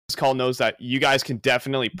call knows that you guys can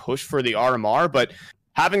definitely push for the RMR, but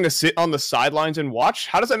having to sit on the sidelines and watch,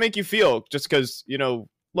 how does that make you feel? Just because, you know,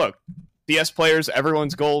 look, CS players,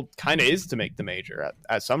 everyone's goal kind of is to make the major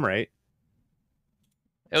at some rate.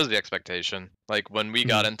 It was the expectation. Like, when we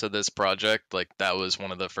got into this project, like, that was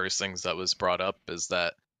one of the first things that was brought up, is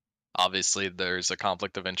that obviously there's a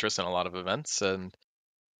conflict of interest in a lot of events, and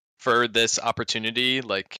for this opportunity,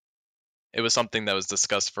 like, it was something that was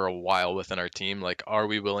discussed for a while within our team. Like, are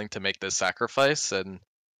we willing to make this sacrifice? And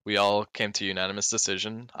we all came to a unanimous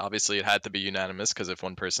decision. Obviously, it had to be unanimous, because if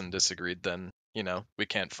one person disagreed, then, you know, we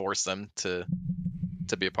can't force them to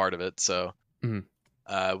be a part of it. So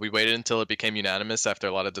we waited until it became unanimous after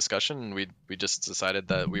a lot of discussion, and we just decided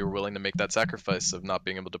that we were willing to make that sacrifice of not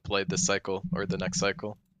being able to play this cycle or the next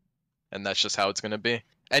cycle. And that's just how it's going to be.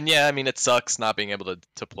 And yeah, I mean, it sucks not being able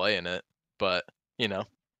to play in it, but, you know,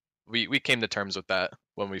 we came to terms with that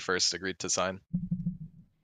when we first agreed to sign.